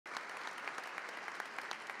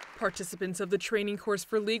Participants of the training course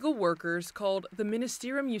for legal workers, called the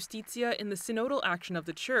Ministerium Justitia in the Synodal Action of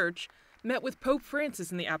the Church, met with Pope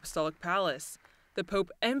Francis in the Apostolic Palace. The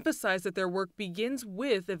Pope emphasized that their work begins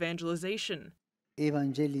with evangelization.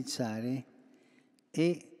 Evangelizzare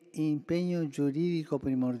è impegno giuridico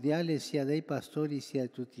primordiale sia dei pastori sia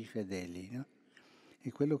di tutti I fedeli, no?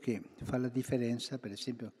 È quello che fa la differenza, per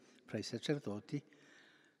esempio, fra I sacerdoti,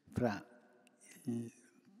 fra il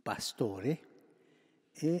pastore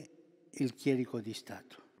e il chierico di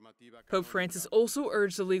Stato. Pope Francis also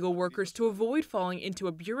urged the legal workers to avoid falling into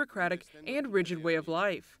a bureaucratic and rigid way of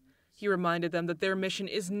life. He reminded them that their mission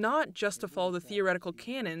is not just to follow the theoretical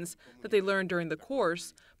canons that they learned during the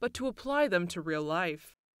course, but to apply them to real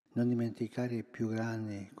life. Non dimenticare più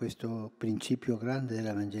grande questo principio grande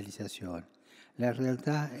dell'evangelizzazione. La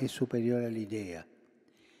realtà è superiore all'idea.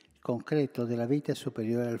 Il concreto della vita è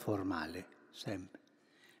superiore al formale, sempre.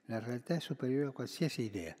 La realtà è superiore a qualsiasi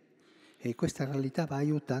idea e questa realtà va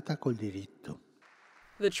aiutata col diritto.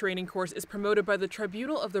 The training course is promoted by the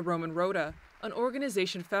Tribunal of the Roman Rota, an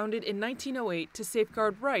organization founded in 1908 to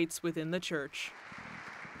safeguard rights within the Church.